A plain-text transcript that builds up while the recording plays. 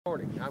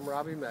Morning, I'm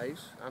Robbie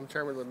Mays. I'm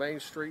chairman of the Main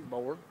Street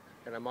Board,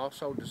 and I'm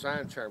also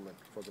design chairman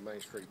for the Main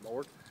Street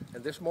Board.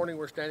 And this morning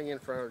we're standing in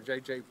front of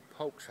J.J.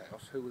 Polk's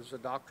house, who is a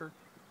doctor.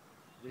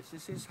 This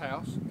is his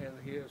house, and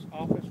his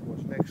office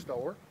was next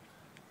door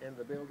in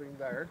the building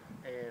there.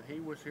 And he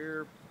was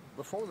here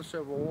before the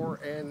Civil War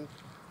and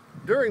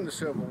during the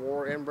Civil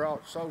War, and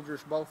brought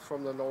soldiers both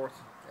from the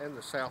North and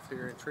the South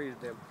here and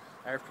treated them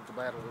after the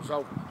battle was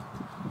over.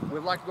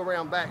 We'd like to go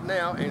around back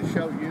now and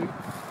show you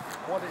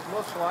what it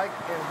looks like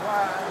and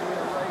why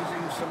we're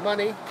raising some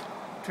money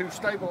to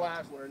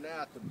stabilize. We're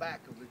now at the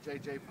back of the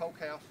J.J. Polk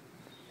house,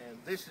 and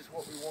this is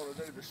what we want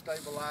to do to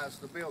stabilize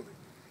the building.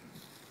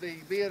 The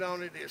bid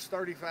on it is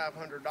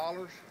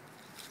 $3,500.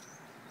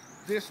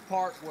 This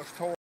part was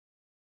torn.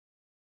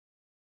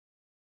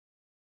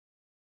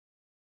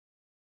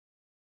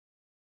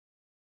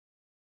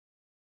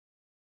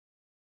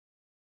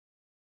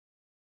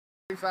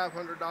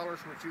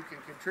 $3,500, which you can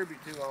contribute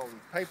to on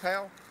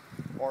PayPal,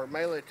 or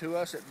mail it to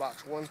us at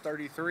Box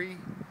 133,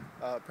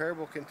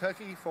 Perryville,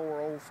 Kentucky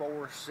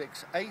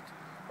 40468.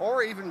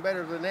 Or even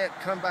better than that,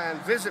 come by and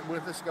visit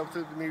with us, go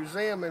through the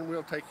museum, and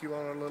we'll take you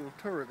on a little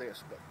tour of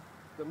this. But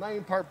the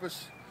main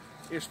purpose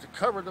is to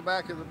cover the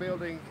back of the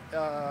building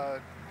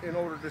in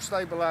order to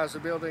stabilize the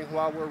building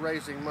while we're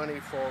raising money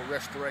for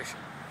restoration.